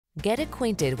Get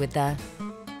acquainted with the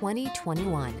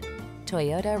 2021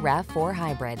 Toyota RAV4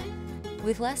 Hybrid.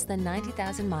 With less than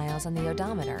 90,000 miles on the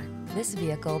odometer, this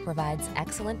vehicle provides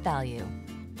excellent value.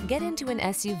 Get into an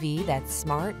SUV that's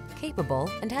smart, capable,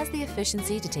 and has the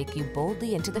efficiency to take you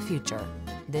boldly into the future.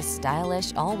 This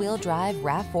stylish all-wheel drive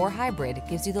RAV4 Hybrid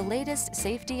gives you the latest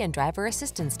safety and driver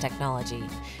assistance technology,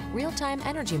 real-time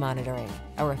energy monitoring,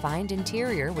 a refined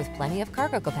interior with plenty of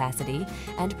cargo capacity,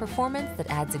 and performance that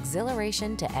adds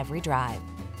exhilaration to every drive.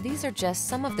 These are just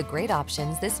some of the great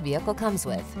options this vehicle comes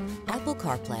with: Apple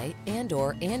Carplay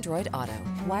and/or Android Auto,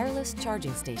 wireless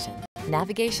charging station,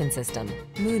 navigation system,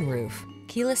 moonroof,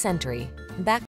 keyless entry, back